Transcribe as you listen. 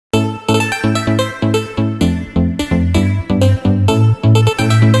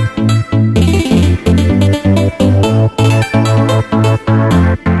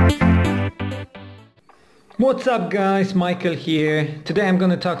What's up guys, Michael here. Today I'm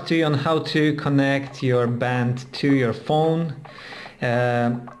going to talk to you on how to connect your band to your phone.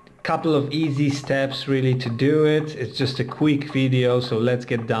 Couple of easy steps really to do it. It's just a quick video, so let's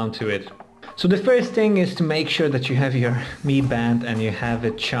get down to it. So the first thing is to make sure that you have your Mi Band and you have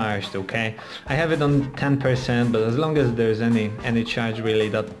it charged, okay? I have it on 10%, but as long as there's any charge really,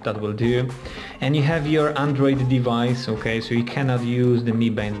 that will do. And you have your Android device, okay? So you cannot use the Mi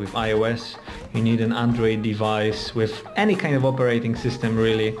Band with iOS. You need an Android device with any kind of operating system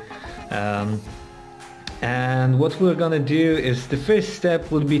really. And what we're gonna do is the first step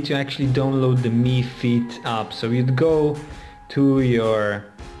would be to actually download the Mi Fit app. So you'd go to your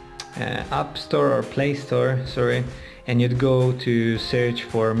App Store or Play Store, sorry, and you'd go to search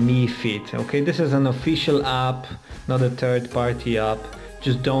for Mi Fit. Okay, this is an official app, not a third-party app.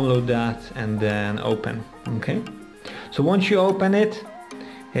 Just download that and then open. Okay, so once you open it,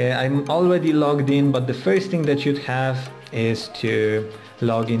 I'm already logged in, but the first thing that you'd have is to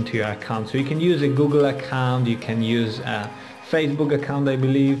log into your account. So you can use a Google account, you can use a Facebook account I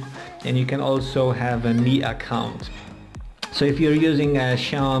believe, and you can also have a Mi account. So if you're using a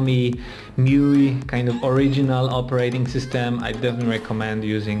Xiaomi Mi kind of original operating system, I definitely recommend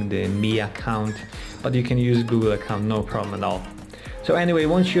using the Mi account, but you can use Google account, no problem at all. So anyway,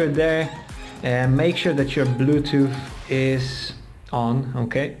 once you're there, make sure that your Bluetooth is on,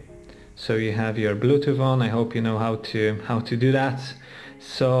 okay? So you have your Bluetooth on. I hope you know how to do that.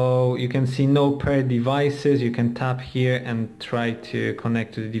 So you can see no pair devices. You can tap here and try to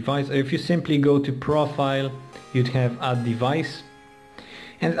connect to the device. Or if you simply go to profile, you'd have add device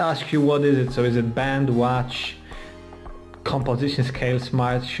and it asks you what is it. So is it band, watch, composition scale,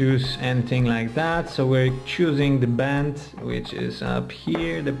 smart shoes, anything like that. So we're choosing the band, which is up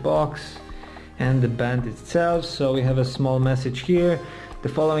here, the box, and the band itself. So we have a small message here. The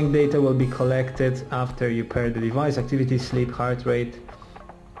following data will be collected after you pair the device: activity, sleep, heart rate.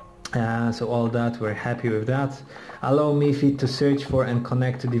 So all that, we're happy with that. Allow Mi Fit to search for and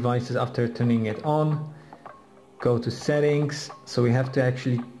connect to devices after turning it on. Go to settings. So we have to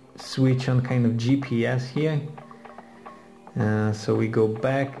actually switch on kind of GPS here. So we go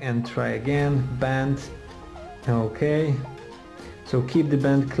back and try again. Band. Okay. So keep the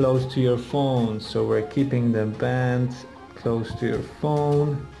band close to your phone. So we're keeping the band close to your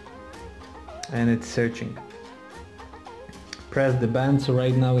phone and it's searching. Press the band. So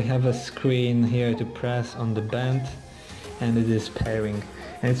right now we have a screen here to press on the band and it is pairing.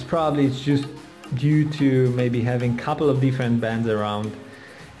 And it's just due to maybe having a couple of different bands around.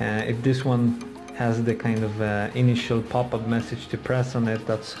 If this one has the kind of initial pop-up message to press on it,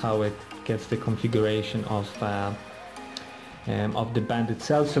 that's how it gets the configuration of the band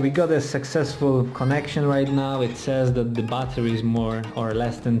itself. So we got a successful connection right now. It says that the battery is more or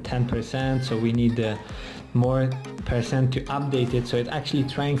less than 10%, so we need more percent to update it. So it's actually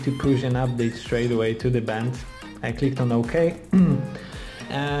trying to push an update straight away to the band. I clicked on OK.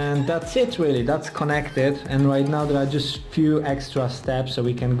 And that's it really, that's connected. And right now there are just few extra steps, so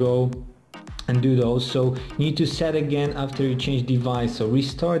we can go and do those. So you need to set again after you change device. So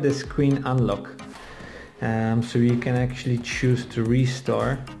restore the screen unlock. So you can actually choose to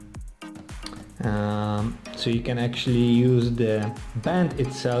restore. So you can actually use the band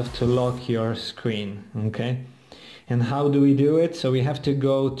itself to lock your screen, okay? And how do we do it? So we have to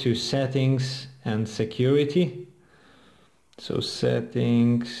go to settings and security. So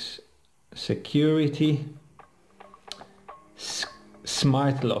settings, security,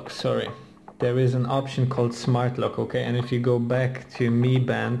 smart lock, sorry. There is an option called smart lock, okay? And if you go back to Mi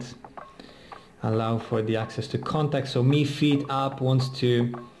Band, allow for the access to contacts. So Mi Fit app wants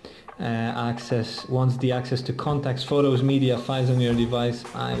the access to contacts, photos, media, files on your device.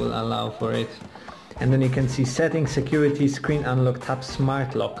 I will allow for it. And then you can see settings, security, screen unlock, tap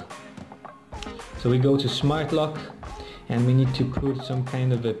smart lock. So we go to smart lock and we need to put some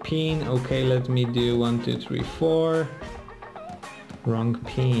kind of a pin. Okay, let me do 1 2 3 4. Wrong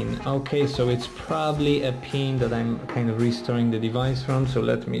pin. Okay, so it's probably a pin that I'm kind of restoring the device from. So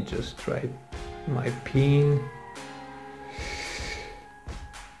let me just try my pin.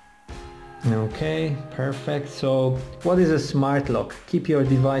 Okay, perfect. So what is a smart lock? Keep your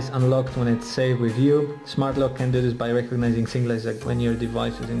device unlocked when it's safe with you. Smart lock can do this by recognizing signals like when your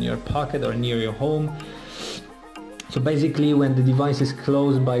device is in your pocket or near your home. So basically when the device is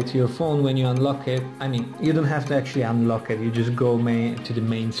close by to your phone, when you unlock it, I mean, you don't have to actually unlock it, you just go to the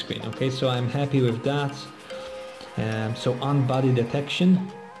main screen. Okay, so I'm happy with that. So on body detection,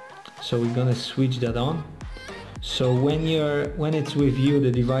 so we're gonna switch that on. So when it's with you,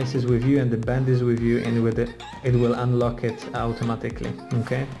 the device is with you and the band is with you, and it will unlock it automatically.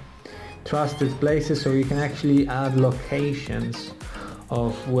 Okay, trusted places, so you can actually add locations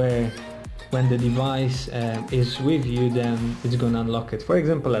of where, when the device is with you, then it's gonna unlock it. For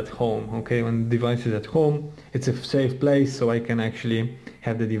example, at home, okay, when the device is at home, it's a safe place, so I can actually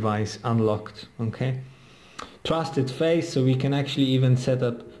have the device unlocked, okay. Trusted face, so we can actually even set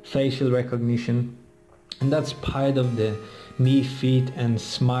up facial recognition, and that's part of the Mi Fit and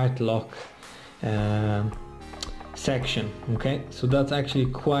Smart Lock section, okay. So that's actually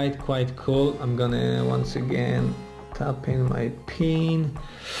quite cool. I'm gonna once again tap in my pin,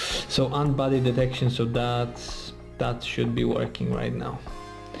 so on-body detection, so that should be working right now.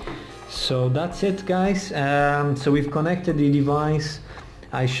 So that's it, guys. So we've connected the device.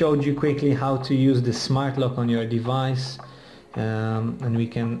 I showed you quickly how to use the smart lock on your device, and you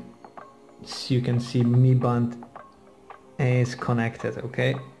can see Mi Band is connected,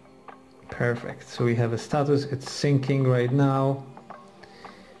 okay. Perfect. So we have a status, it's syncing right now.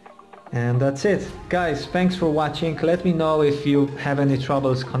 And that's it, guys. Thanks for watching. Let me know if you have any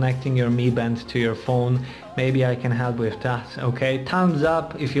troubles connecting your Mi Band to your phone. Maybe I can help with that, okay. Thumbs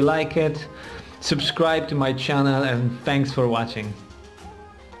up if you like it, subscribe to my channel, and thanks for watching.